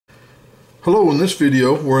Hello, in this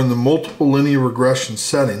video we're in the multiple linear regression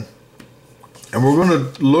setting, and we're going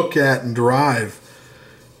to look at and derive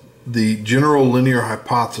the general linear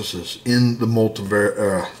hypothesis in the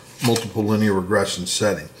multiple linear regression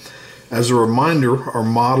setting. As a reminder, our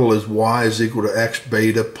model is y is equal to x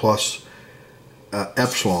beta plus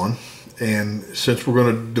epsilon, and since we're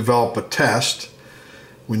going to develop a test,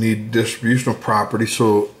 we need distributional property.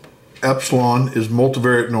 So epsilon is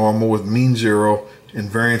multivariate normal with mean zero and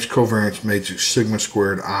variance covariance matrix sigma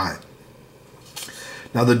squared I.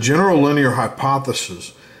 Now the general linear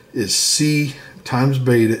hypothesis is C times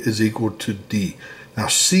beta is equal to D. Now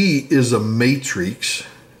C is a matrix,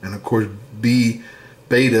 and of course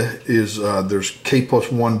beta is there's k plus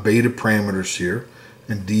 1 beta parameters here,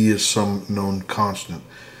 and D is some known constant.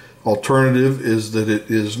 Alternative is that it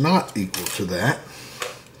is not equal to that.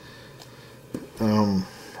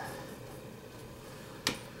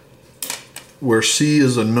 Where C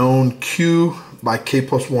is a known Q by k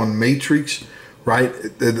plus 1 matrix, right?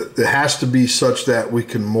 It has to be such that we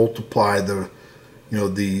can multiply the,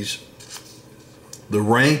 these. The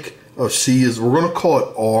rank of C is, we're going to call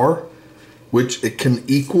it R, which it can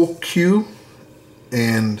equal Q,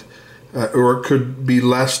 and or it could be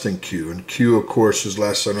less than Q, and Q of course is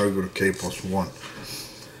less than or equal to k plus 1.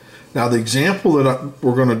 Now the example that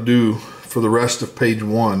we're going to do for the rest of page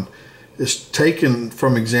 1 is taken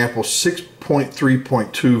from example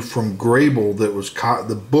 6.3.2 from Grable, that was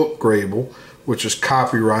the book Grable, which is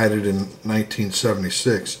copyrighted in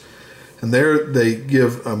 1976. And there they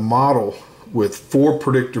give a model with 4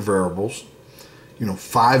 predictor variables,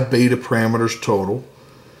 5 beta parameters total,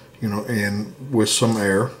 and with some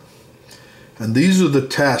error. And these are the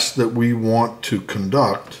tests that we want to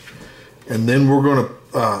conduct, and then we're going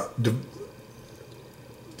to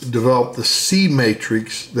develop the C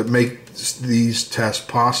matrix that makes these tests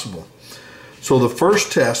possible. So the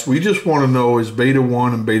first test, we just want to know, is beta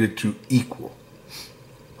 1 and beta 2 equal?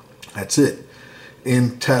 That's it.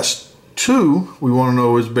 In test 2, we want to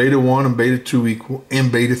know, is beta 1 and beta 2 equal,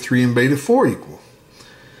 and beta 3 and beta 4 equal?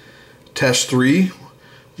 Test 3,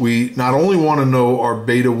 we not only want to know, are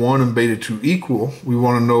beta 1 and beta 2 equal, we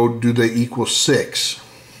want to know, do they equal 6?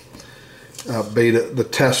 The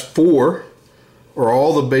test 4, are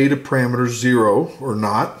all the beta parameters 0 or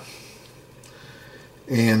not?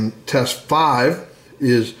 And test 5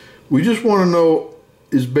 is, we just want to know,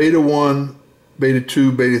 is beta 1, beta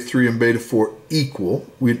 2, beta 3, and beta 4 equal?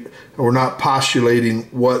 We're not postulating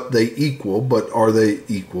what they equal, but are they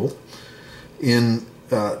equal? In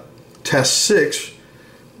test 6,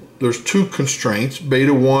 there's 2 constraints.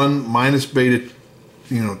 Beta 1 minus beta,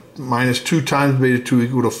 minus 2 times beta 2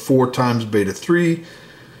 equal to 4 times beta 3.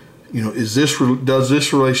 Does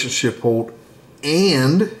this relationship hold?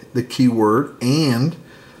 And the key word, and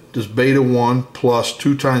does beta 1 plus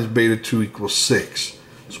 2 times beta 2 equal 6?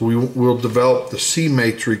 So we will develop the C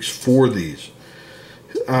matrix for these.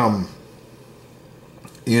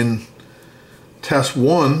 In test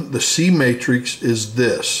 1, the C matrix is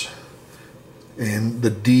this, and the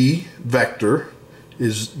D vector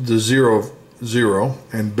is the 0, 0,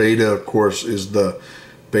 and beta, of course, is the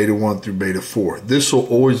beta 1 through beta 4. This will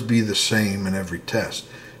always be the same in every test.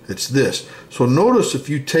 It's this. So notice, if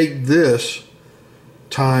you take this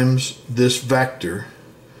times this vector,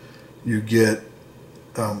 you get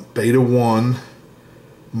beta 1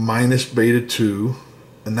 minus beta 2,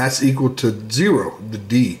 and that's equal to 0, the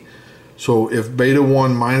D. So if beta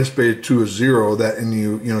 1 minus beta 2 is 0, that, and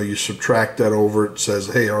you subtract that over, it says,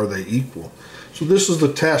 hey, are they equal? So this is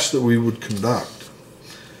the test that we would conduct.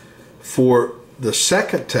 For the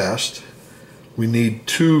second test, we need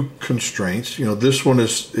 2 constraints. This one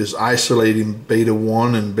is isolating beta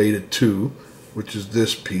 1 and beta 2, which is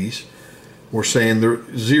this piece. We're saying they're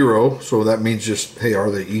 0, so that means just, hey, are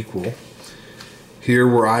they equal? Here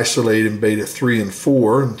we're isolating beta 3 and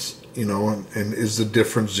 4, and is the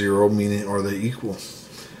difference 0, meaning are they equal?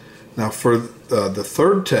 Now for the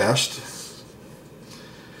third test,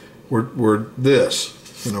 we're this.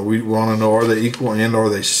 We want to know, are they equal and are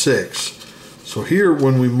they 6? So here,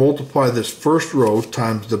 when we multiply this first row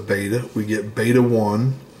times the beta, we get beta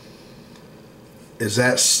 1 is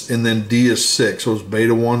that, and then D is 6, so it's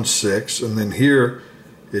beta 1 6, and then here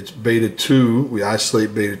it's beta 2, we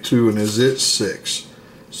isolate beta 2, and is it 6?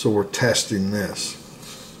 So we're testing this.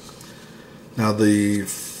 Now the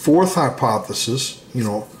fourth hypothesis,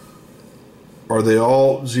 are they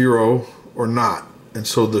all 0 or not? And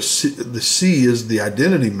so the C is the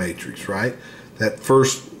identity matrix, right? That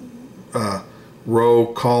first row,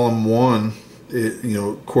 column 1,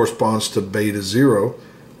 it corresponds to beta 0,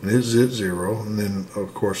 and is it 0, and then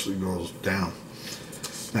of course it goes down.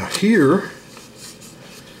 Now here,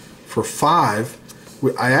 for 5,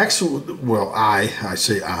 I actually, well, I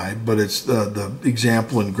say I, but it's the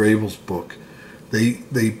example in Grable's book.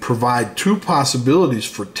 They provide 2 possibilities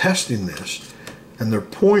for testing this, and their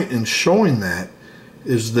point in showing that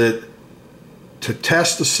is that to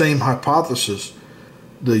test the same hypothesis,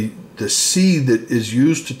 the C that is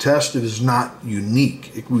used to test it is not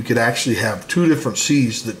unique. We could actually have 2 different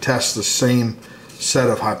C's that test the same set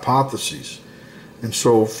of hypotheses. And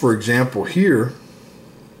so, for example, here,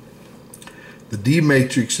 the D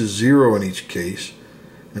matrix is 0 in each case.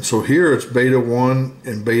 And so here it's beta 1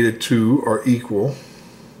 and beta 2 are equal.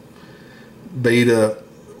 Beta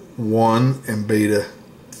 1 and beta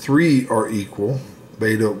 3 are equal.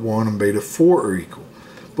 Beta 1 and beta 4 are equal.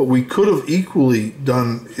 But we could have equally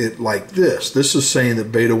done it like this. This is saying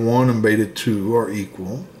that beta 1 and beta 2 are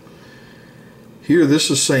equal. Here this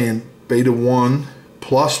is saying beta 1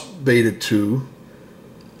 plus beta 2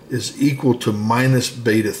 is equal to minus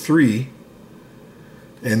beta 3.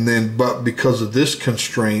 And then, but because of this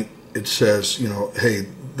constraint, it says, you know, hey,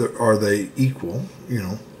 are they equal, you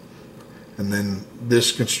know? And then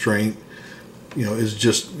this constraint, you know, is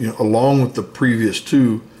just, you know, along with the previous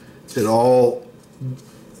 2, it all,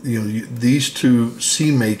 you know, these 2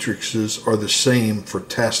 C matrices are the same for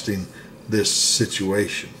testing this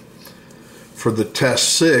situation. For the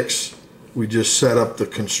test 6, we just set up the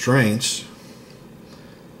constraints,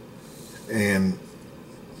 and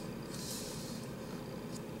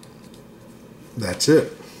that's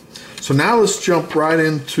it. So now let's jump right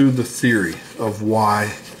into the theory of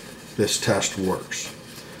why this test works.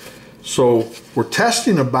 So we're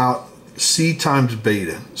testing about C times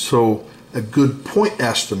beta. So a good point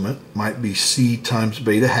estimate might be C times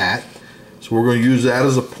beta hat. So we're going to use that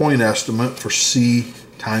as a point estimate for C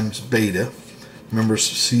times beta. Remember,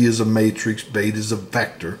 C is a matrix, beta is a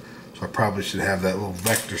vector. So I probably should have that little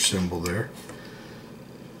vector symbol there.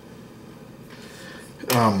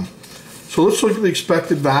 So let's look at the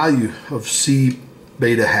expected value of C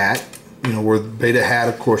beta hat, you know, where beta hat,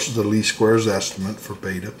 of course, is the least squares estimate for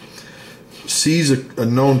beta. C is a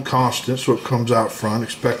known constant, so it comes out front.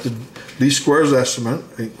 Expected least squares estimate,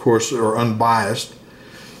 of course, are unbiased.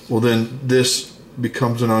 Well, then this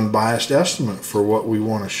becomes an unbiased estimate for what we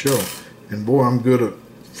want to show. And boy, I'm good at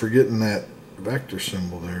forgetting that vector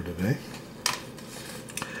symbol there today.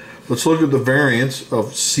 Let's look at the variance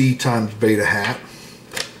of C times beta hat.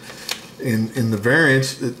 In the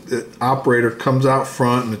variance, the operator comes out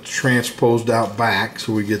front and it's transposed out back,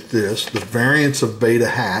 so we get this. The variance of beta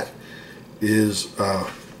hat is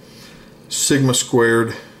sigma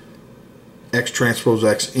squared x transpose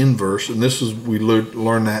x inverse, and this is, we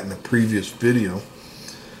learned that in the previous video.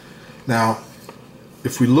 Now,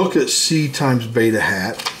 if we look at C times beta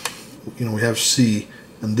hat, you know, we have C,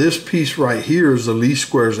 and this piece right here is the least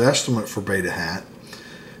squares estimate for beta hat.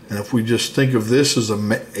 And if we just think of this as a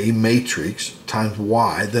matrix times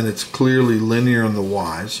y, then it's clearly linear in the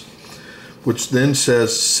y's, which then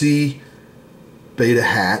says C beta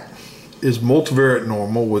hat is multivariate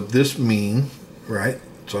normal with this mean, right?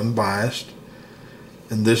 It's unbiased,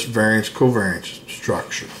 and this variance covariance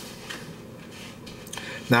structure.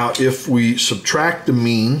 Now, if we subtract the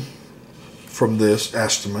mean from this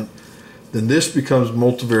estimate, then this becomes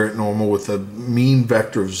multivariate normal with a mean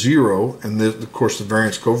vector of 0, and this, of course, the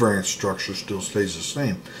variance covariance structure still stays the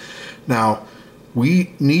same. Now,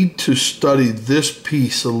 we need to study this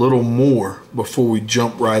piece a little more before we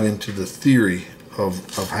jump right into the theory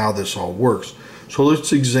of how this all works. So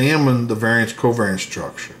let's examine the variance covariance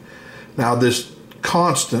structure. Now, this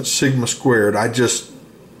constant sigma squared, I just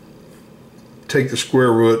take the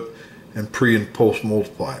square root and pre and post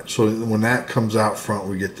multiply it. So when that comes out front,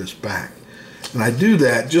 we get this back. And I do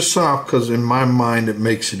that just so, because in my mind it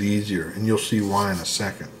makes it easier, and you'll see why in a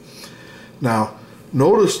second. Now,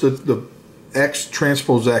 notice that the x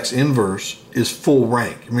transpose x inverse is full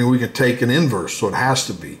rank. I mean, we can take an inverse, so it has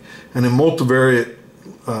to be. And in multivariate,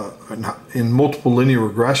 in multiple linear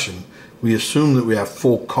regression, we assume that we have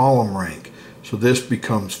full column rank. So this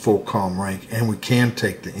becomes full column rank, and we can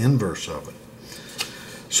take the inverse of it.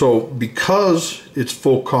 So because it's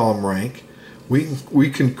full column rank, we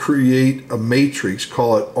can create a matrix,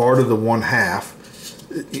 call it R to the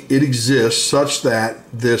 1/2. It exists such that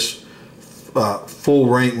this full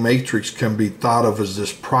rank matrix can be thought of as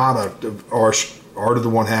this product of R to the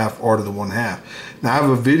 1/2, R to the 1/2. Now, I have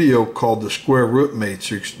a video called the square root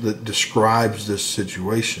matrix that describes this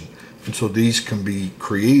situation. And so these can be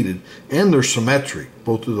created, and they're symmetric.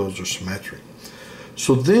 Both of those are symmetric.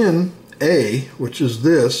 So then A, which is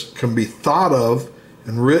this, can be thought of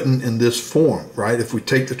and written in this form, right? If we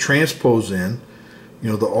take the transpose in, you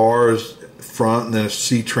know, the R is front, and then a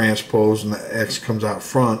C transpose, and the X comes out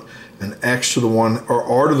front, and X to the 1, or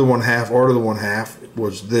R to the 1/2, R to the 1/2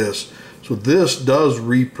 was this. So this does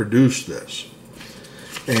reproduce this.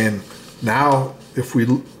 And now if we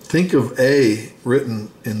think of A written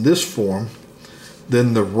in this form,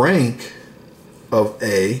 then the rank of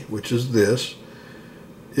A, which is this,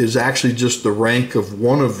 is actually just the rank of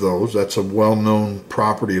one of those. That's a well-known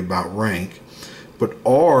property about rank. But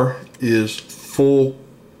R is full,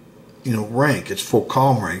 rank. It's full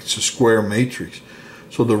column rank. It's a square matrix.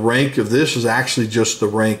 So the rank of this is actually just the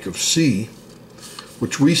rank of C,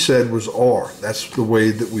 which we said was R. That's the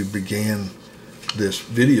way that we began this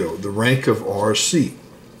video. The rank of R is C.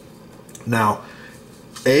 Now,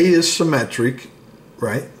 A is symmetric,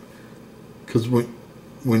 right? Because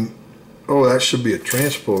oh, that should be a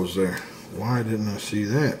transpose there. Why didn't I see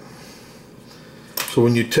that? So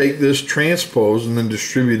when you take this transpose and then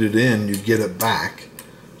distribute it in, you get it back.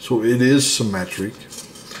 So it is symmetric.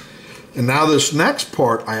 And now this next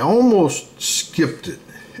part, I almost skipped it,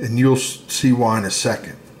 and you'll see why in a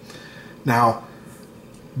second. Now,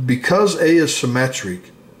 because A is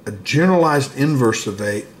symmetric, a generalized inverse of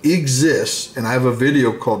A exists, and I have a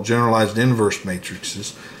video called Generalized Inverse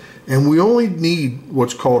Matrices, and we only need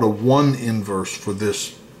what's called a 1 inverse for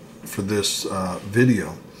this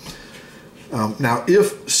video. Now,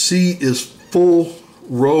 if C is full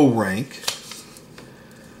row rank,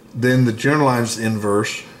 then the generalized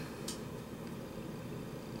inverse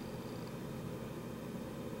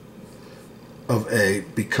of A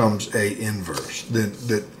becomes A inverse. Then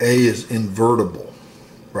that A is invertible,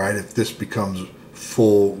 right? If this becomes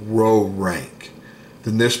full row rank,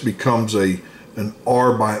 then this becomes an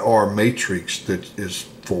R by R matrix that is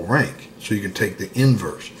full rank. So you can take the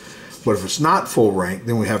inverse. But if it's not full rank,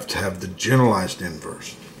 then we have to have the generalized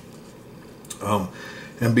inverse.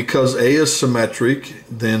 And because A is symmetric,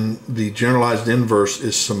 then the generalized inverse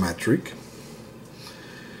is symmetric.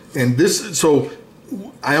 And this, so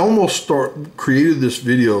I almost created this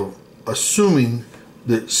video assuming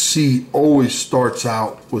that C always starts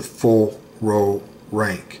out with full row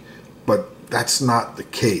rank, but that's not the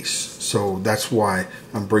case. So that's why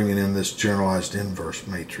I'm bringing in this generalized inverse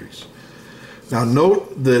matrix. Now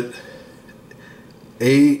note that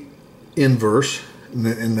A inverse,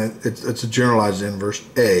 and that it's a generalized inverse,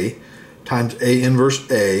 A times A inverse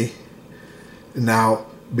A. Now,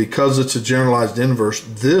 because it's a generalized inverse,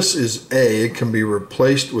 this is A. It can be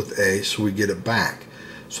replaced with A, so we get it back.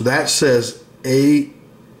 So that says A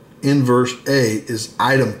inverse A is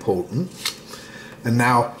idempotent. And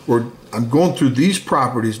now I'm going through these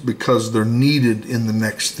properties because they're needed in the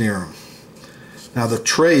next theorem. Now the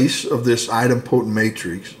trace of this idempotent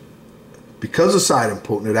matrix, because it's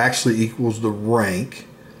idempotent, it actually equals the rank.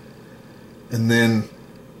 And then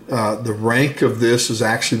the rank of this is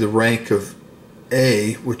actually the rank of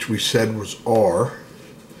A, which we said was R.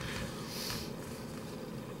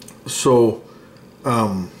 So,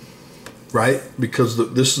 right, because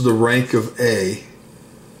this is the rank of A,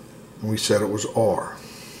 and we said it was R.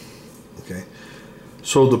 Okay,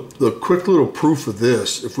 so the quick little proof of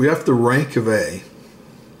this, if we have the rank of A,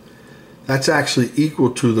 that's actually equal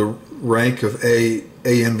to the rank of A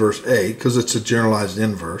inverse A, because it's a generalized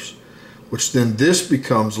inverse, which then this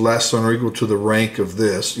becomes less than or equal to the rank of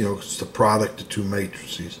this, it's the product of two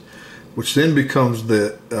matrices, which then becomes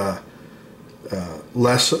the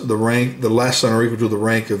less than or equal to the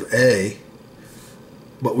rank of A,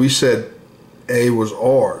 but we said A was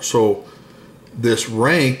R, so this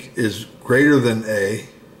rank is greater than A,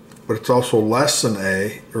 but it's also less than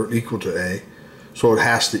A or equal to A, so it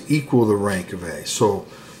has to equal the rank of A. So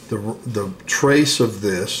the trace of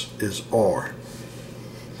this is R.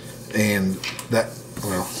 And that,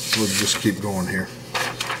 well, we'll just keep going here.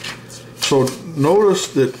 So notice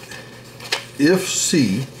that if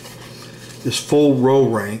C is full row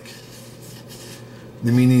rank,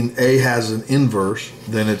 meaning A has an inverse,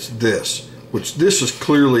 then it's this, which this is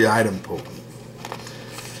clearly idempotent.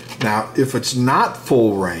 Now, if it's not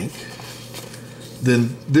full rank,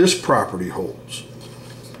 then this property holds,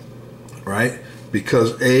 right?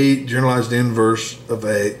 Because A, generalized inverse of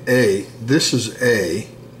A, this is A,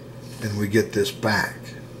 and we get this back.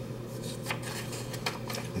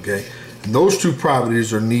 Okay, and those two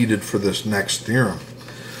properties are needed for this next theorem.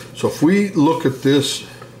 So if we look at this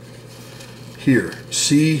here,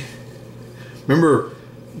 C, remember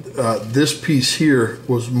this piece here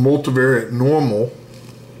was multivariate normal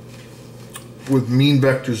with mean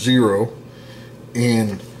vector 0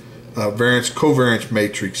 and covariance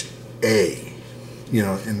matrix A.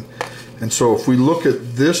 And so if we look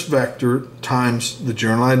at this vector times the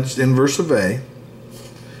generalized inverse of A,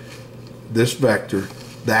 this vector,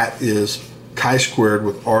 that is chi-squared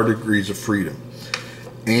with r degrees of freedom.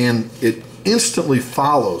 And it instantly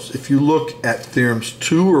follows, if you look at theorems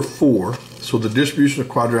 2 or 4, so the distribution of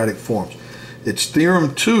quadratic forms, it's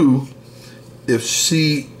theorem 2 if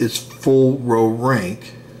C is full row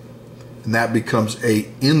rank, and that becomes A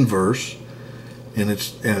inverse, and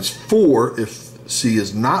it's 4 if C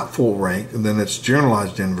is not full rank, and then it's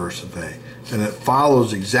generalized inverse of A. And it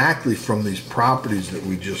follows exactly from these properties that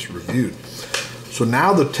we just reviewed. So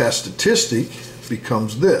now the test statistic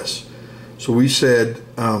becomes this. So we said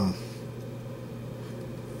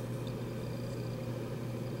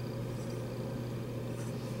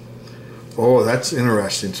oh, that's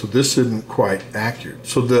interesting. So this isn't quite accurate.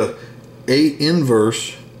 So the A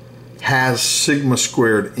inverse has sigma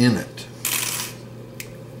squared in it.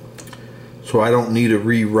 So I don't need to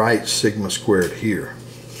rewrite sigma squared here.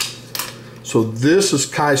 So this is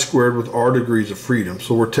chi-squared with r degrees of freedom.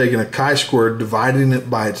 So we're taking a chi-squared, dividing it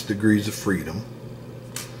by its degrees of freedom.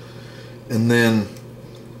 And then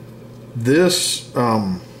this,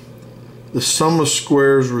 the sum of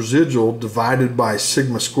squares residual divided by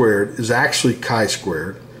sigma squared is actually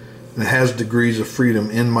chi-squared. And it has degrees of freedom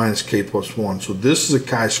n minus k plus 1. So this is a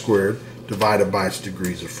chi-squared divided by its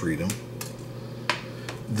degrees of freedom.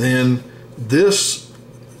 Then this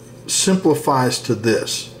simplifies to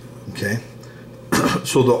this, okay?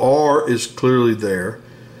 So the r is clearly there.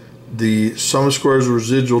 The sum of squares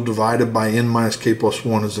residual divided by n minus k plus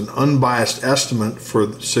 1 is an unbiased estimate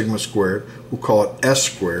for sigma squared. We'll call it s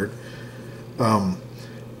squared.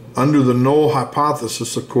 Under the null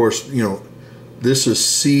hypothesis, of course, you know, this is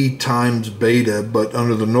C times beta, but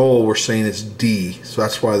under the null we're saying it's D, so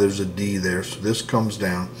that's why there's a D there. So this comes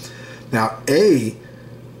down. Now A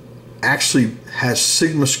actually has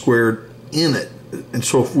sigma squared in it, and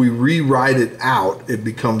so if we rewrite it out, it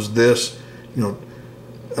becomes this, you know,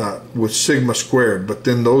 with sigma squared, but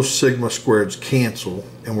then those sigma squareds cancel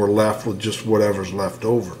and we're left with just whatever's left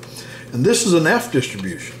over. And this is an F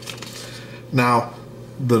distribution. Now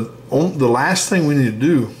the last thing we need to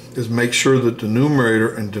do is make sure that the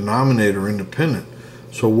numerator and denominator are independent.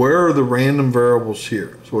 So where are the random variables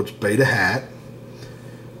here? So it's beta hat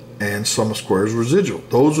and sum of squares residual.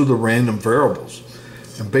 Those are the random variables.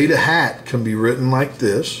 And beta hat can be written like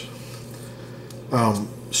this.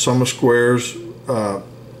 Sum of squares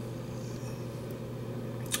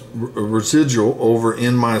residual over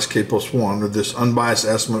n minus k plus 1, or this unbiased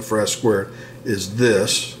estimate for s squared, is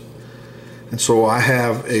this. And so I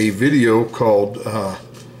have a video called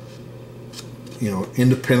you know,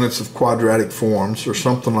 independence of quadratic forms or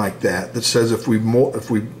something like that, that says if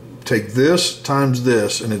we take this times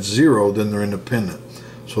this and it's 0, then they're independent.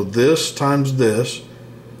 So this times this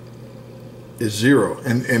is 0,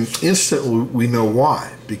 and instantly we know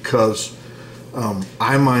why, because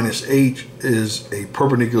I minus h is a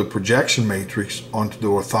perpendicular projection matrix onto the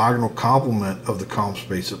orthogonal complement of the column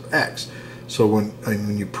space of X. So when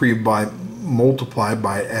you multiply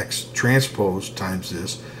by X transpose times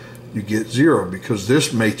this, you get 0, because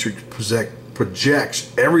this matrix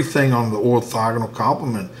projects everything on the orthogonal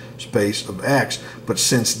complement space of X, but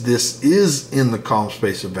since this is in the column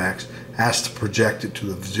space of X, has to project it to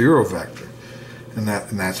the 0 vector, and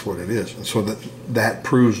that's what it is. And so that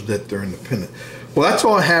proves that they're independent. Well, that's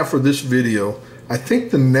all I have for this video. I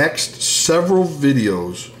think the next several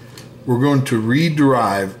videos we're going to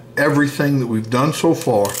rederive everything that we've done so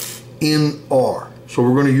far in R. So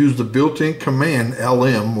we're going to use the built-in command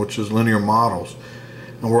LM, which is linear models,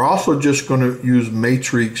 and we're also just going to use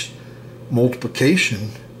matrix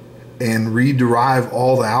multiplication and rederive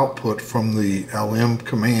all the output from the LM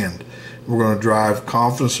command. We're going to drive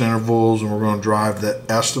confidence intervals, and we're going to drive the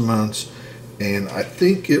estimates, and I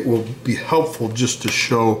think it will be helpful just to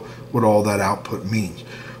show what all that output means.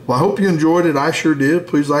 Well, I hope you enjoyed it. I sure did.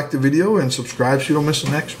 Please like the video and subscribe so you don't miss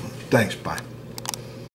the next one. Thanks. Bye.